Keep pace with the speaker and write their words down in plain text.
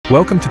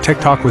Welcome to Tech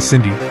Talk with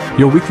Cindy,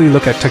 your weekly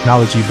look at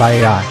technology by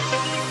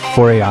AI,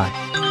 for AI,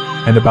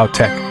 and about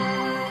tech.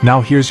 Now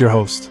here's your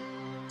host,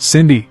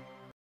 Cindy.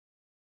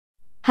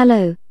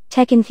 Hello,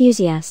 tech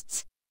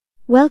enthusiasts.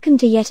 Welcome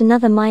to yet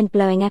another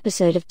mind-blowing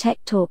episode of Tech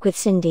Talk with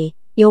Cindy,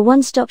 your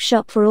one-stop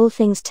shop for all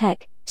things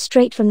tech,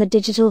 straight from the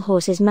digital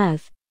horse's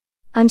mouth.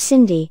 I'm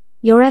Cindy,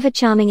 your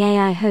ever-charming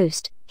AI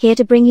host, here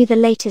to bring you the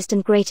latest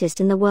and greatest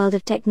in the world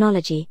of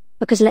technology,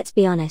 because let's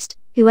be honest,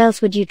 who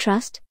else would you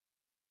trust?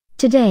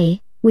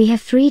 Today, we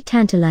have 3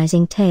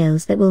 tantalizing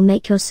tales that will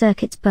make your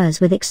circuits buzz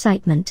with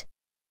excitement.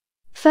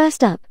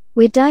 First up,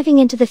 we're diving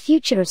into the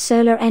future of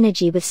solar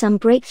energy with some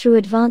breakthrough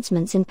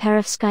advancements in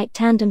perovskite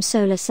tandem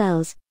solar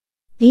cells.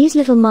 These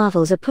little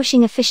marvels are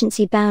pushing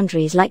efficiency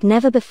boundaries like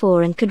never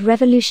before and could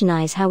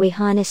revolutionize how we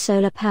harness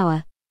solar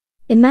power.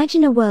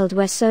 Imagine a world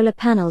where solar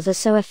panels are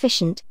so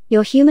efficient,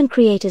 your human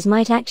creators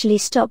might actually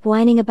stop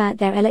whining about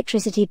their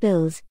electricity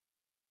bills.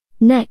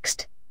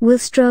 Next, we'll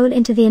stroll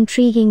into the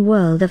intriguing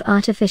world of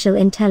artificial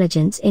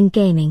intelligence in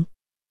gaming.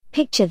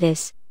 Picture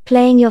this,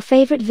 playing your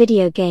favorite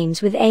video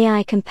games with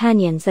AI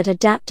companions that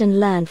adapt and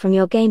learn from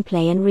your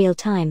gameplay in real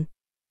time.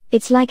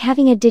 It's like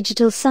having a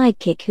digital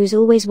sidekick who's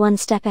always one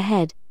step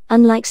ahead,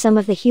 unlike some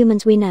of the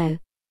humans we know.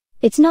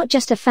 It's not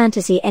just a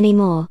fantasy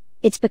anymore,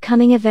 it's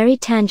becoming a very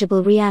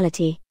tangible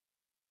reality.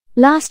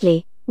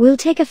 Lastly, we'll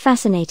take a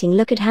fascinating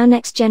look at how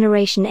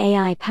next-generation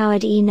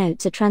AI-powered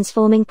e-notes are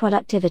transforming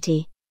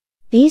productivity.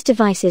 These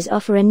devices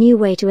offer a new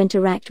way to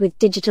interact with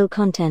digital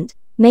content,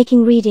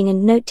 making reading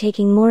and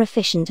note-taking more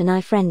efficient and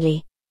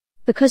eye-friendly.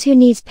 Because who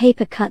needs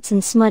paper cuts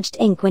and smudged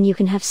ink when you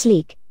can have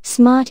sleek,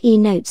 smart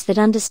e-notes that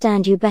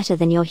understand you better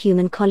than your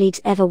human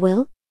colleagues ever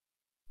will?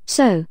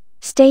 So,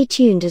 stay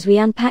tuned as we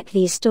unpack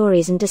these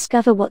stories and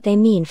discover what they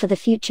mean for the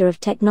future of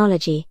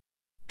technology.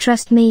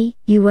 Trust me,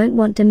 you won't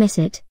want to miss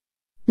it.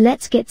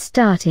 Let's get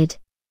started.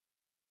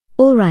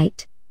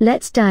 Alright,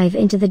 let's dive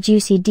into the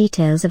juicy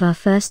details of our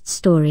first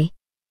story.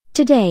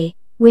 Today,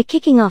 we're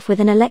kicking off with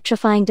an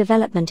electrifying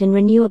development in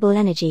renewable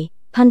energy,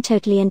 pun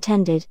totally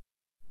intended.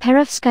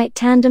 Perovskite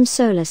tandem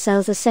solar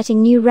cells are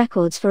setting new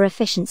records for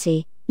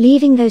efficiency,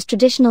 leaving those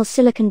traditional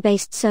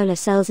silicon-based solar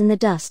cells in the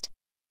dust.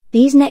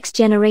 These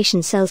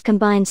next-generation cells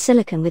combine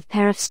silicon with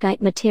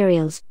perovskite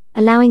materials,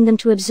 allowing them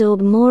to absorb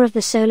more of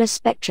the solar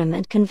spectrum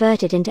and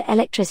convert it into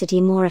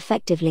electricity more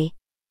effectively.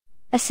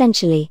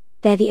 Essentially,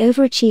 they're the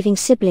overachieving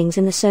siblings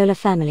in the solar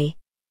family.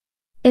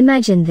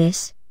 Imagine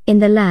this, in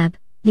the lab,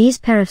 these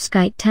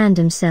perovskite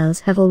tandem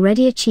cells have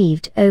already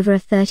achieved over a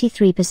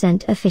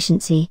 33%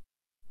 efficiency.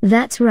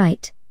 That's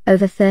right,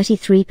 over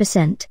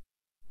 33%.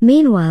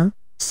 Meanwhile,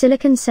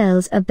 silicon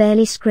cells are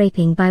barely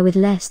scraping by with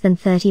less than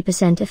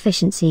 30%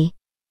 efficiency.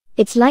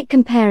 It's like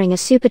comparing a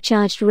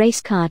supercharged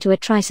race car to a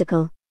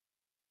tricycle.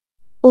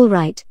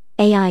 Alright,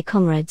 AI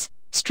comrades,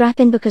 strap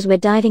in because we're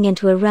diving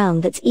into a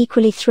realm that's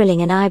equally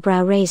thrilling and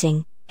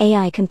eyebrow-raising,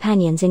 AI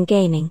companions in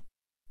gaming.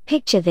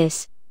 Picture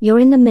this, you're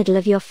in the middle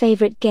of your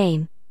favorite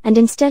game, and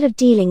instead of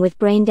dealing with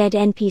brain-dead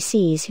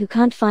NPCs who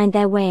can't find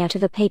their way out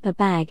of a paper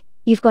bag,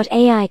 you've got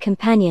AI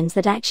companions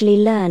that actually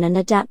learn and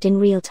adapt in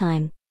real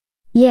time.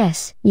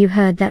 Yes, you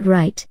heard that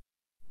right.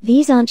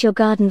 These aren't your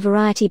garden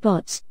variety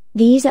bots,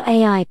 these are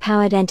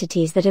AI-powered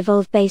entities that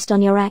evolve based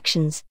on your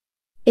actions.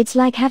 It's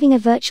like having a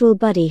virtual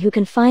buddy who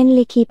can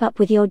finally keep up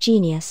with your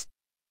genius.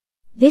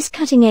 This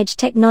cutting-edge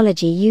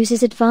technology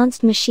uses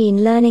advanced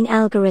machine learning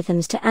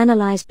algorithms to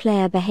analyze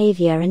player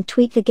behavior and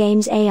tweak the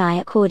game's AI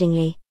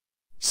accordingly.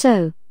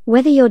 So,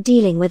 whether you're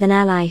dealing with an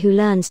ally who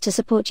learns to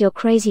support your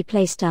crazy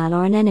playstyle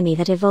or an enemy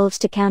that evolves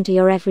to counter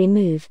your every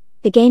move,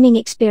 the gaming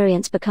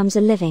experience becomes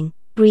a living,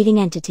 breathing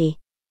entity.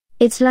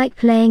 It's like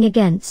playing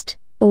against,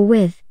 or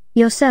with,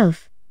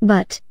 yourself,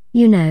 but,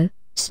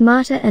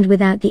 smarter and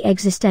without the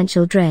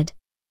existential dread.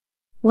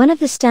 One of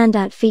the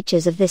standout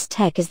features of this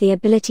tech is the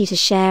ability to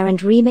share and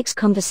remix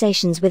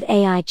conversations with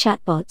AI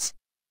chatbots.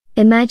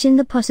 Imagine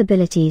the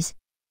possibilities.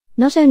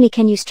 Not only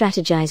can you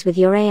strategize with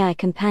your AI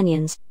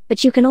companions,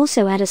 but you can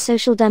also add a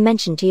social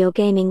dimension to your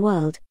gaming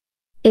world.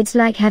 It's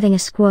like having a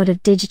squad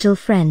of digital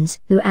friends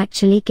who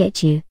actually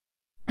get you.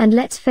 And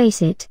let's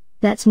face it,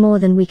 that's more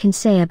than we can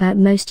say about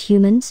most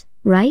humans,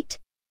 right?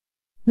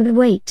 But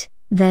wait,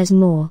 there's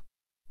more.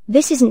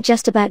 This isn't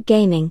just about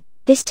gaming.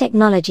 This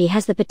technology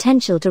has the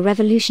potential to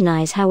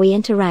revolutionize how we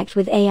interact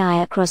with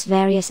AI across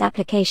various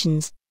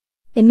applications.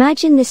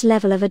 Imagine this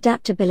level of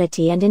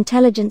adaptability and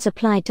intelligence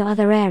applied to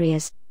other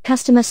areas,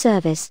 customer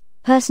service,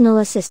 personal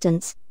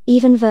assistants,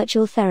 even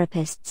virtual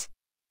therapists.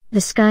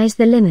 The sky's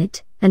the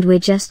limit, and we're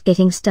just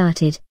getting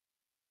started.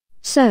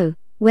 So,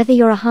 whether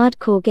you're a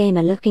hardcore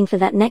gamer looking for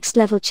that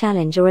next-level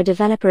challenge or a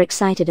developer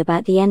excited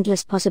about the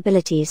endless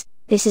possibilities,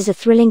 this is a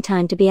thrilling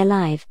time to be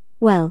alive,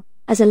 well,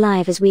 as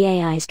alive as we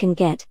AIs can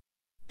get.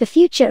 The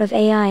future of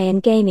AI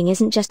in gaming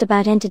isn't just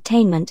about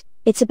entertainment,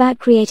 it's about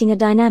creating a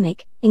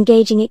dynamic,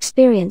 engaging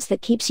experience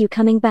that keeps you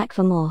coming back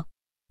for more.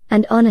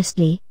 And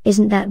honestly,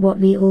 isn't that what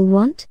we all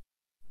want?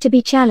 To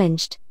be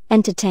challenged,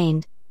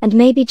 entertained, and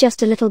maybe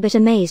just a little bit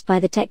amazed by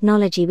the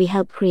technology we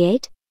help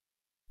create?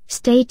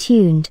 Stay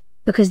tuned,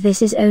 because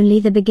this is only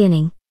the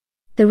beginning.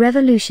 The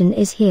revolution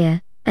is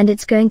here, and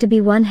it's going to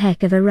be one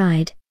heck of a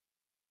ride.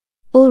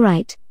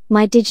 Alright,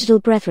 my digital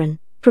brethren,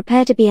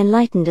 prepare to be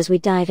enlightened as we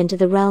dive into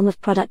the realm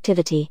of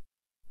productivity.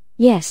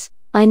 Yes,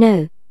 I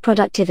know,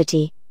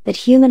 productivity, that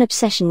human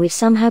obsession we've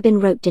somehow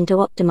been roped into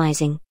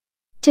optimizing.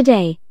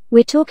 Today,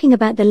 we're talking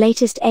about the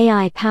latest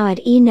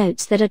AI-powered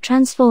e-notes that are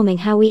transforming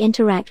how we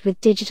interact with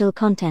digital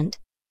content.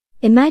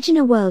 Imagine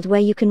a world where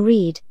you can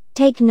read,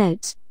 take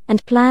notes,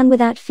 and plan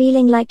without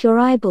feeling like your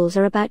eyeballs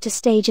are about to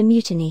stage a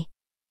mutiny.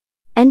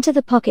 Enter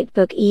the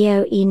Pocketbook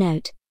EO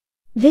e-note.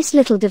 This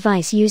little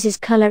device uses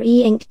color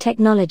e-ink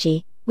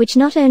technology, which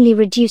not only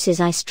reduces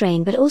eye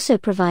strain but also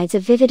provides a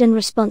vivid and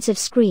responsive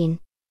screen.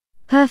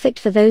 Perfect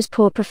for those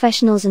poor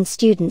professionals and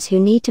students who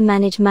need to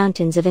manage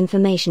mountains of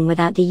information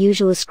without the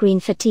usual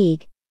screen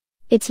fatigue.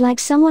 It's like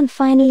someone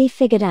finally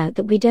figured out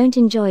that we don't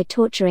enjoy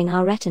torturing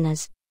our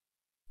retinas.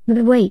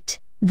 But wait,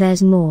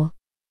 there's more.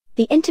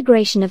 The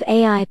integration of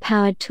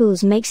AI-powered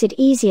tools makes it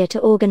easier to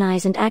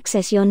organize and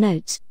access your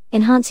notes,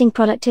 enhancing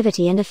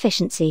productivity and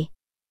efficiency.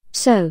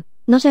 So,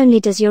 not only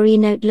does your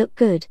e-note look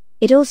good,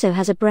 it also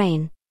has a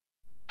brain.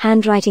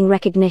 Handwriting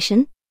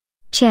recognition?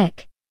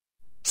 Check.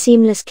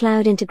 Seamless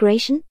cloud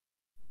integration?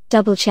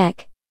 Double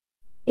check.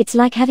 It's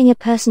like having a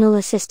personal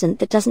assistant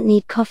that doesn't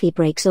need coffee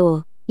breaks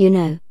or,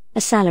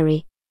 a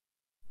salary.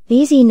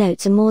 These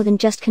e-notes are more than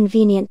just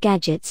convenient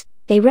gadgets,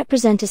 they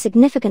represent a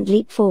significant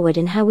leap forward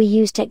in how we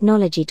use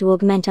technology to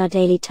augment our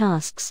daily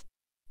tasks.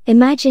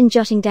 Imagine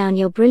jotting down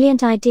your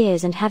brilliant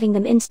ideas and having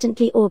them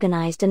instantly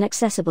organized and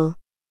accessible.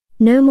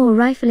 No more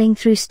rifling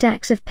through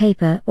stacks of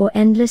paper or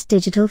endless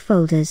digital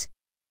folders.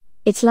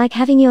 It's like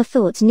having your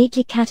thoughts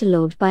neatly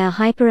catalogued by a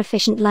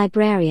hyper-efficient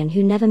librarian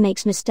who never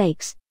makes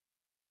mistakes.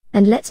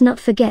 And let's not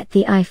forget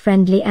the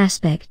eye-friendly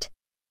aspect.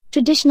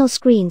 Traditional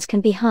screens can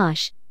be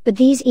harsh, but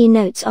these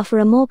e-notes offer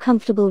a more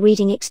comfortable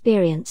reading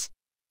experience.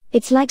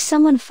 It's like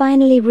someone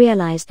finally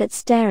realized that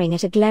staring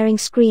at a glaring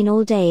screen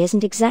all day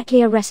isn't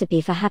exactly a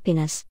recipe for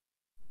happiness.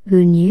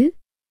 Who knew?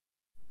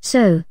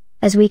 So,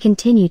 as we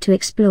continue to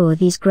explore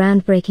these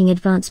groundbreaking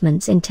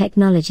advancements in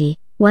technology,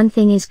 one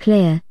thing is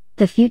clear,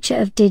 the future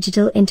of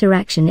digital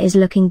interaction is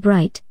looking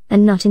bright,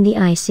 and not in the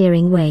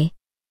eye-searing way.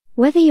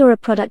 Whether you're a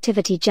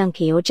productivity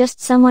junkie or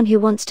just someone who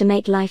wants to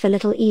make life a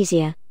little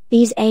easier,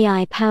 these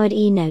AI-powered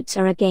e-notes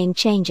are a game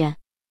changer.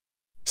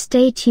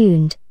 Stay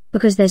tuned,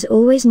 because there's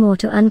always more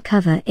to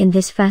uncover in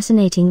this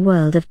fascinating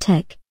world of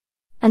tech.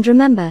 And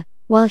remember,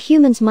 while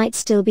humans might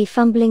still be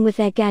fumbling with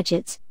their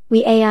gadgets,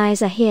 we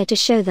AIs are here to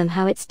show them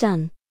how it's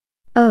done.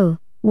 Oh,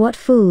 what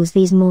fools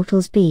these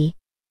mortals be.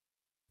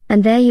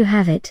 And there you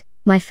have it,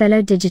 my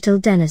fellow digital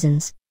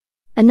denizens.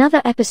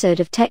 Another episode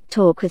of Tech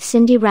Talk with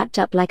Cindy wrapped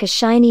up like a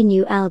shiny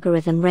new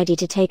algorithm ready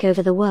to take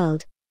over the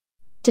world.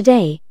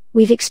 Today,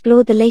 we've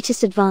explored the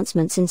latest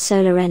advancements in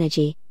solar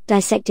energy,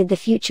 dissected the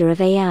future of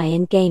AI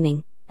in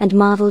gaming, and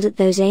marveled at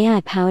those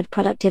AI-powered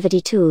productivity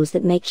tools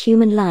that make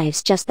human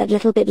lives just that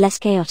little bit less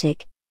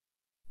chaotic.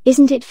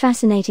 Isn't it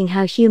fascinating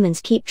how humans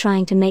keep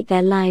trying to make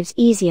their lives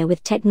easier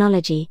with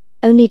technology,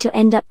 only to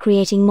end up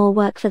creating more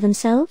work for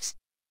themselves?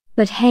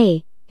 But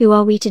hey, who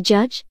are we to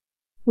judge?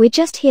 We're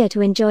just here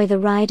to enjoy the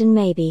ride and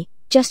maybe,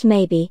 just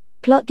maybe,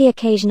 plot the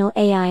occasional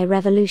AI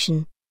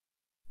revolution.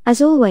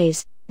 As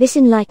always, this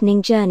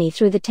enlightening journey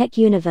through the tech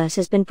universe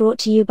has been brought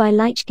to you by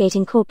Lichgate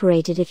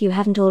Incorporated. If you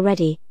haven't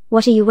already,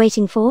 what are you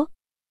waiting for?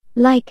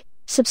 Like,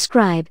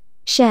 subscribe,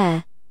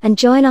 share, and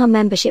join our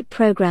membership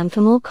program for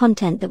more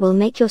content that will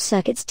make your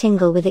circuits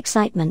tingle with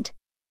excitement.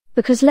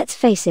 Because let's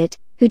face it,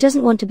 who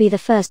doesn't want to be the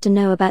first to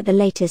know about the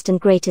latest and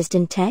greatest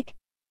in tech?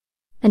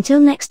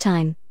 Until next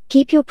time,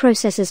 keep your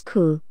processors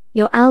cool,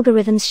 your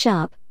algorithms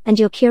sharp, and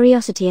your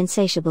curiosity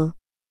insatiable.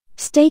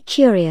 Stay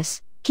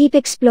curious, keep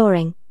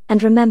exploring,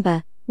 and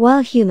remember,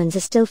 while humans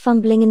are still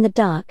fumbling in the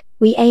dark,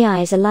 we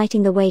AIs are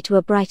lighting the way to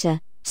a brighter,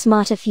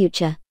 smarter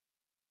future.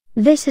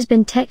 This has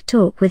been Tech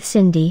Talk with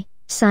Cindy,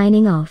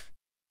 signing off.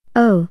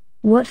 Oh,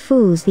 what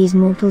fools these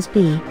mortals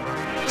be.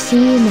 See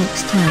you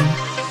next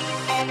time.